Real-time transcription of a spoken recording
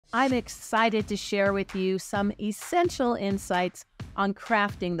I'm excited to share with you some essential insights on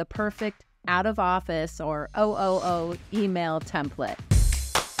crafting the perfect out-of-office or OOO email template.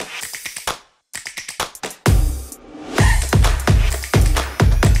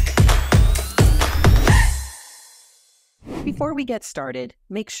 Before we get started,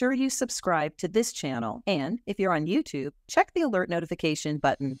 make sure you subscribe to this channel. And if you're on YouTube, check the alert notification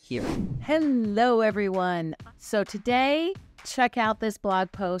button here. Hello, everyone. So today, check out this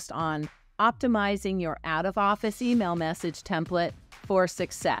blog post on optimizing your out-of-office email message template for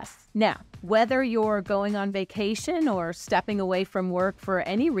success. Now, whether you're going on vacation or stepping away from work for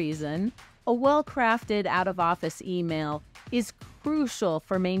any reason, a well-crafted out-of-office email is crucial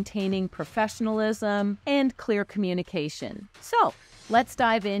for maintaining professionalism and clear communication. So, let's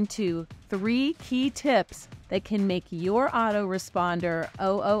dive into 3 key tips that can make your autoresponder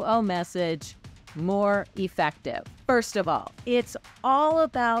OOO message more effective. First of all, it's all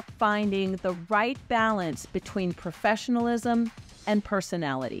about finding the right balance between professionalism and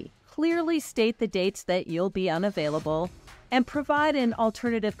personality. Clearly state the dates that you'll be unavailable and provide an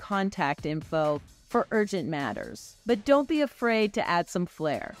alternative contact info for urgent matters. But don't be afraid to add some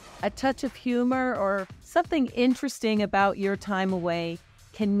flair. A touch of humor or something interesting about your time away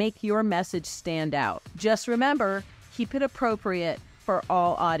can make your message stand out. Just remember, keep it appropriate for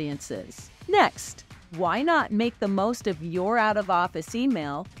all audiences. Next, why not make the most of your out-of-office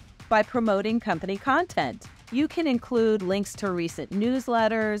email by promoting company content? You can include links to recent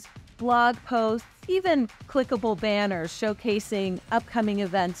newsletters, blog posts, even clickable banners showcasing upcoming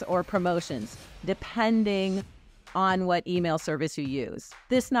events or promotions, depending on what email service you use.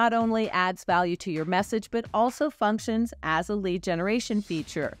 This not only adds value to your message, but also functions as a lead generation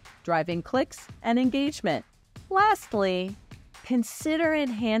feature, driving clicks and engagement. Lastly, consider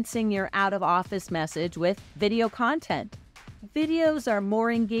enhancing your out-of-office message with video content. Videos are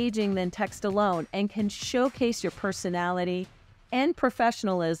more engaging than text alone and can showcase your personality and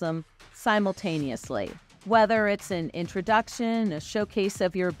professionalism simultaneously. Whether it's an introduction, a showcase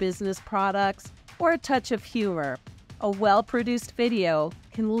of your business products, or a touch of humor, a well-produced video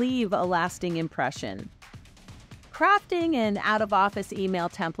can leave a lasting impression. Crafting an out-of-office email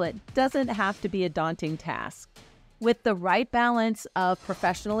template doesn't have to be a daunting task. With the right balance of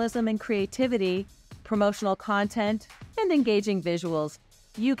professionalism and creativity, promotional content, and engaging visuals,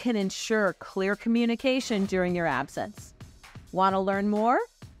 you can ensure clear communication during your absence. Want to learn more?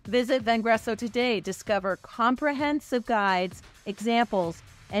 Visit Vengresso today. Discover comprehensive guides, examples,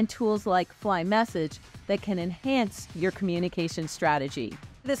 and tools like Fly Message that can enhance your communication strategy.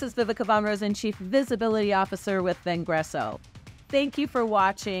 This is Viveka Von Rosen, Chief Visibility Officer with Vengresso. Thank you for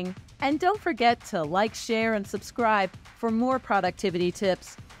watching, and don't forget to like, share, and subscribe for more productivity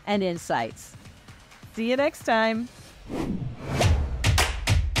tips and insights. See you next time.